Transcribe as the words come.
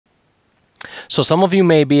So some of you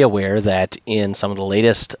may be aware that in some of the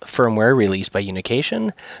latest firmware released by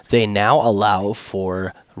Unication, they now allow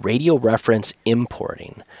for radio reference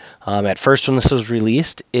importing. At first when this was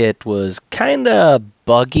released, it was kind of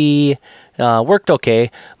buggy, worked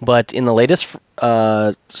okay, but in the latest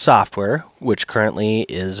software, which currently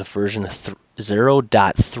is version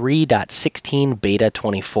 0.3.16 beta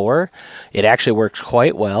 24, it actually works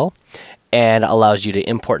quite well and allows you to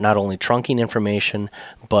import not only trunking information,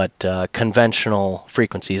 but conventional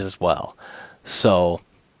frequencies as well. So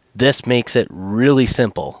this makes it really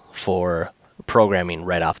simple for programming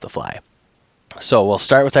right off the fly. So we'll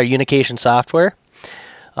start with our Unication software.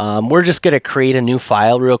 We're just going to create a new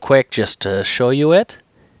file real quick just to show you it.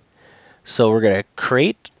 So we're going to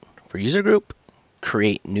create for user group,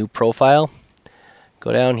 create new profile.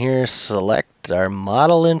 Go down here, select our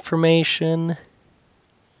model information.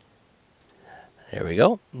 There we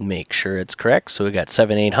go. Make sure it's correct. So we got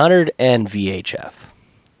 7800 and VHF.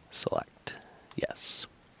 Select. Yes.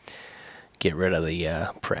 Get rid of the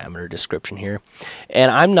parameter description here.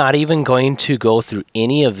 And I'm not even going to go through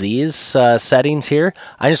any of these settings here.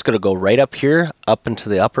 I'm just going to go right up here, up into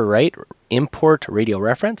the upper right, import radio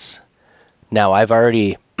reference. Now I've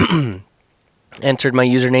already entered my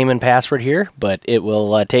username and password here, but it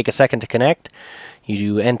will take a second to connect. You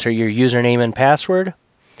do enter your username and password,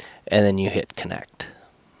 and then you hit connect.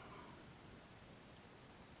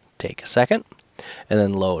 Take a second, and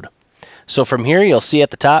then load. So from here, you'll see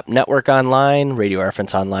at the top, network online, radio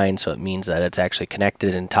reference online, so it means that it's actually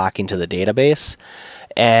connected and talking to the database.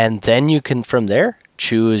 And then you can, from there,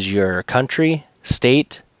 choose your country,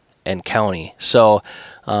 state, and county. So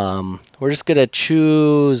we're just going to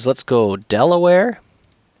choose, let's go Delaware.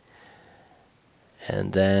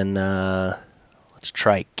 And then let's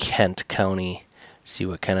try Kent County, see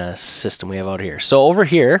what kind of system we have out here. So over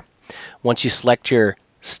here, once you select your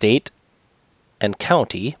state and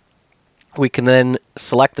county, we can then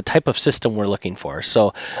select the type of system we're looking for.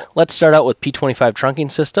 So let's start out with P25 Trunking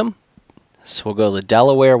system. So we'll go to the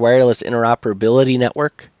Delaware Wireless Interoperability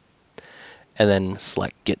Network, and then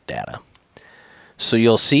select Get Data. So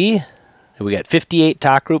you'll see that we got 58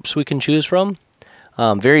 talk groups we can choose from.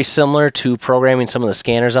 Very similar to programming some of the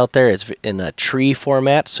scanners out there. It's in a tree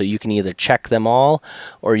format, so you can either check them all,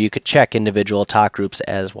 or you could check individual talk groups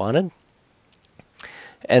as wanted.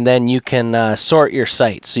 And then you can sort your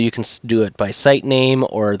sites. So you can do it by site name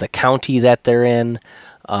or the county that they're in,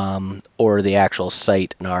 or the actual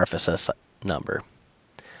site and RFSS number.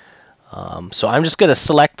 So I'm just going to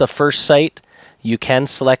select the first site. You can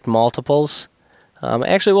select multiples.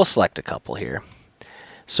 Actually, we'll select a couple here.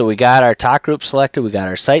 So we got our talk group selected. We got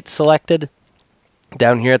our site selected.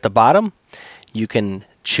 Down here at the bottom, you can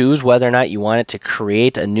choose whether or not you want it to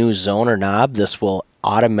create a new zone or knob. This will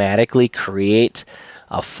automatically create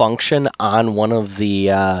a function on one of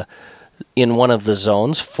the in one of the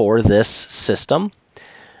zones for this system.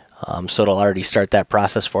 So it'll already start that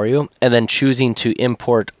process for you. And then choosing to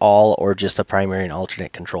import all or just the primary and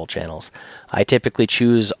alternate control channels. I typically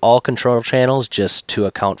choose all control channels just to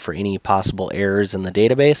account for any possible errors in the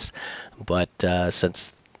database, but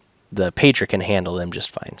since the pager can handle them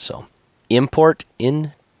just fine. So import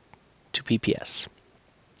into PPS.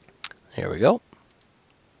 There we go.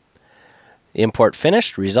 Import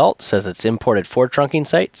finished. Result says it's imported 4 trunking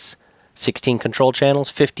sites, 16 control channels,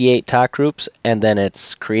 58 talk groups, and then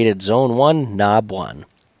it's created zone 1, knob 1.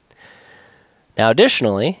 Now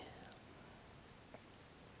additionally,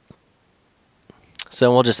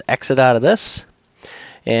 so we'll just exit out of this,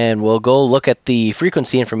 and we'll go look at the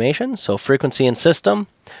frequency information. So frequency and system,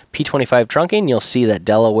 P25 Trunking, you'll see that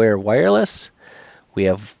Delaware Wireless. We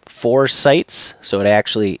have 4 sites, so it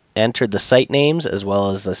actually entered the site names as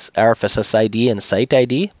well as the RFSS ID and site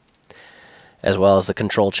ID, as well as the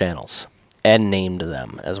control channels, and named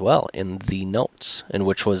them as well in the notes, in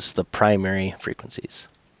which was the primary frequencies.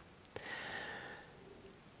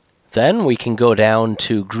 Then we can go down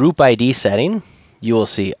to group ID setting. You will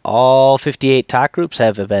see all 58 talk groups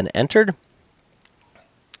have been entered.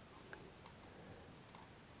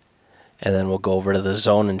 And then we'll go over to the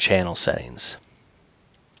zone and channel settings.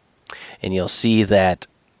 And you'll see that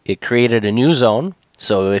it created a new zone.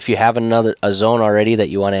 So if you have a zone already that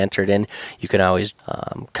you want to enter it in, you can always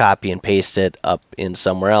copy and paste it up in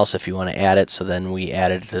somewhere else if you want to add it. So then we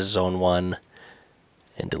added it to zone 1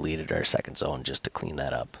 and deleted our second zone just to clean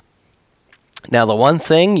that up. Now the one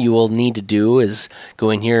thing you will need to do is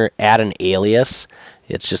go in here, add an alias.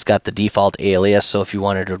 It's just got the default alias, so if you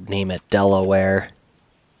wanted to name it Delaware,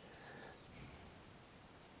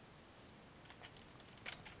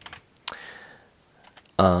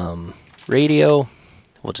 radio,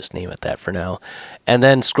 We'll just name it that for now. And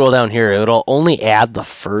then scroll down here. It'll only add the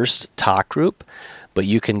first talk group, but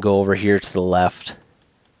you can go over here to the left,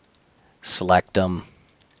 select them,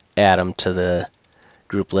 add them to the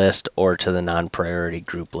group list or to the non-priority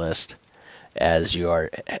group list as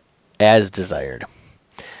desired.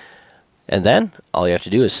 And then all you have to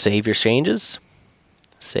do is save your changes,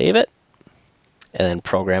 save it, and then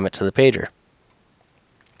program it to the pager.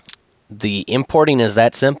 The importing is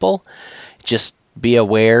that simple. Just be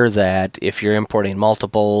aware that if you're importing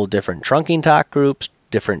multiple different trunking talk groups,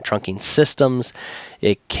 different trunking systems,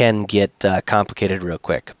 it can get complicated real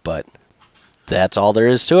quick, but that's all there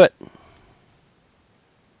is to it.